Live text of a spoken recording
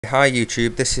Hi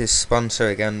YouTube, this is Sponsor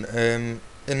again.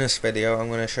 In this video I'm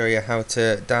going to show you how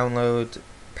to download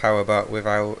Powerbot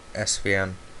without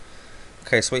SVN.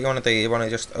 Okay, so what you want to do, you want to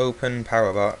just open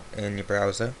Powerbot in your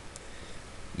browser.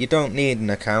 You don't need an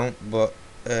account, but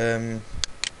it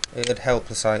would help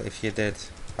the site if you did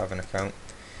have an account.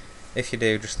 If you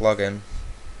do, just log in.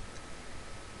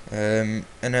 And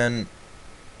then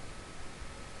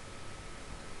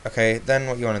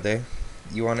what you want to do,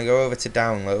 you want to go over to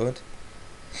download.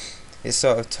 It's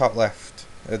sort of top left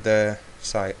of the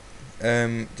site.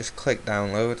 Just click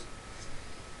download.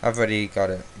 I've already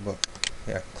got it, but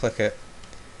yeah, click it.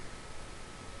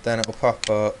 Then it'll pop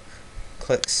up.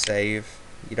 Click save.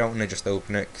 You don't want to just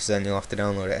open it because then you'll have to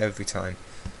download it every time.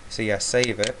 So yeah,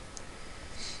 save it.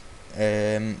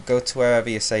 Go to wherever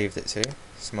you saved it to.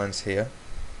 So mine's here.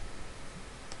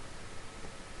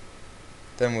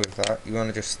 Then with that, you want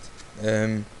to just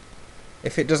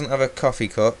if it doesn't have a coffee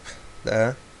cup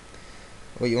there,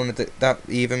 what you want to do, that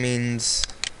either means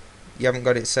you haven't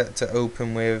got it set to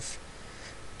open with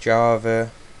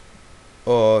Java,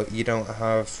 or you don't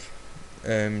have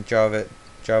Java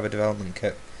development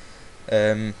kit.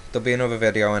 There'll be another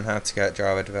video on how to get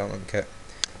Java development kit.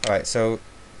 Alright, so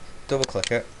double click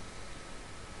it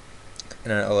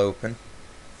and then it'll open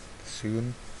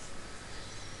soon.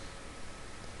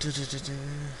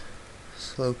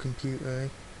 Slow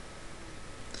computer.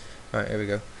 Right, here we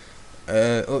go.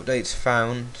 Updates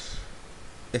found.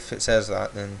 If it says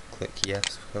that, then click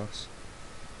yes, of course.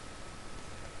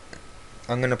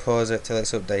 I'm going to pause it till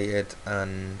it's updated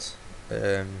and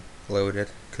loaded,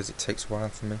 because it takes a while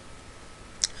for me.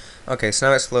 Okay, so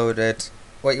now it's loaded.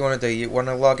 What you want to do, you want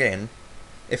to log in.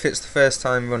 If it's the first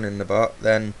time running the bot,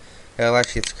 then it'll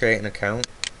ask you to create an account.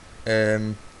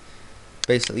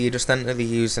 Basically, you just enter the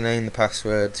username, the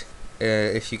password.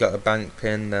 If you got a bank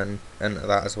pin, then enter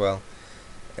that as well.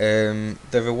 The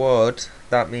reward,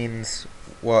 that means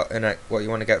what you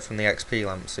want to get from the XP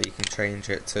lamp, so you can change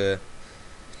it to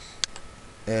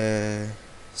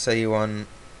say you want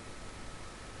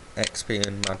XP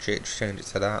and magic, just change it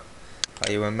to that.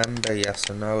 Are you a member? Yes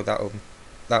or no.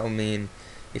 That'll mean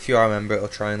if you are a member, it'll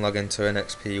try and log into an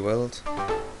XP world.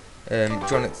 Do you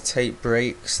want it to take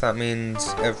breaks? That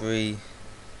means every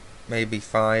maybe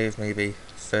 5, maybe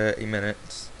 30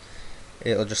 minutes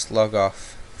it'll just log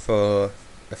off for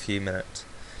a few minutes.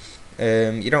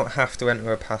 You don't have to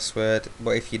enter a password,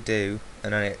 but if you do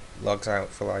and then it logs out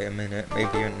for like a minute,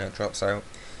 maybe your internet drops out,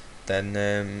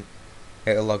 then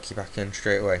it'll log you back in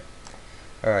straight away.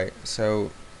 Alright,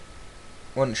 so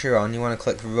once you're on, you want to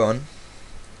click run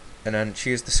and then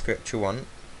choose the script you want.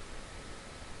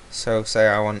 So say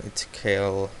I wanted to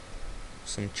kill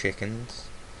some chickens.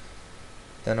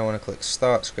 Then I want to click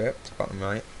start script, bottom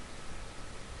right.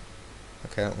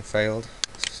 Okay, that one failed.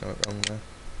 There's something wrong there.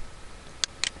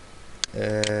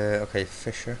 Okay,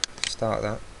 Fisher, start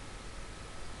that.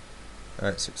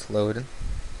 Alright, so it's loading.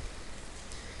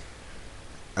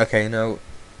 Okay, now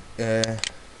you can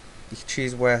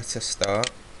choose where to start.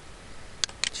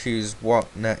 Choose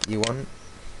what net you want,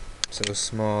 so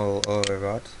small or a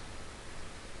rod.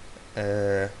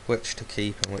 Which to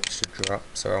keep and which to drop,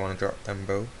 so I want to drop them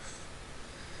both.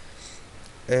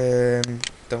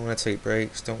 Don't want to take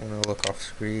breaks, don't want to look off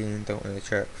screen, don't want to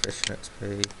check fishing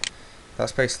XP.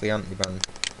 That's basically anti-ban.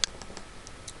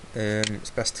 It's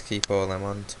best to keep all them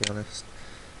on, to be honest.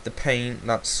 The paint,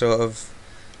 that's sort of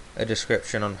a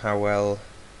description on how well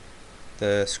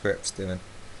the script's doing.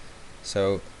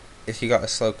 So if you got a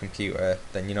slow computer,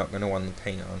 then you're not going to want the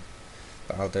paint on,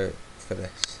 but I'll do it for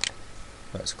this.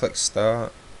 Right, so click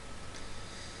start.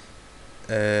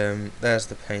 There's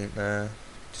the paint there,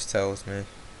 just tells me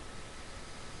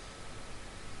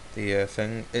the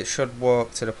thing. It should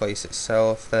walk to the place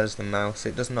itself. There's the mouse.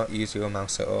 It does not use your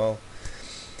mouse at all.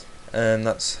 And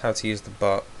that's how to use the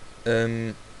bot.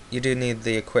 You do need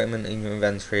the equipment in your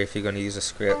inventory if you're going to use a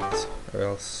script, or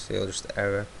else it'll just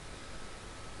error.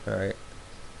 Alright,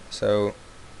 so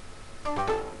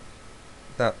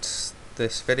that's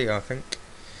this video, I think.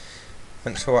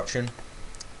 Thanks for watching.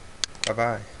 Bye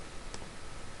bye.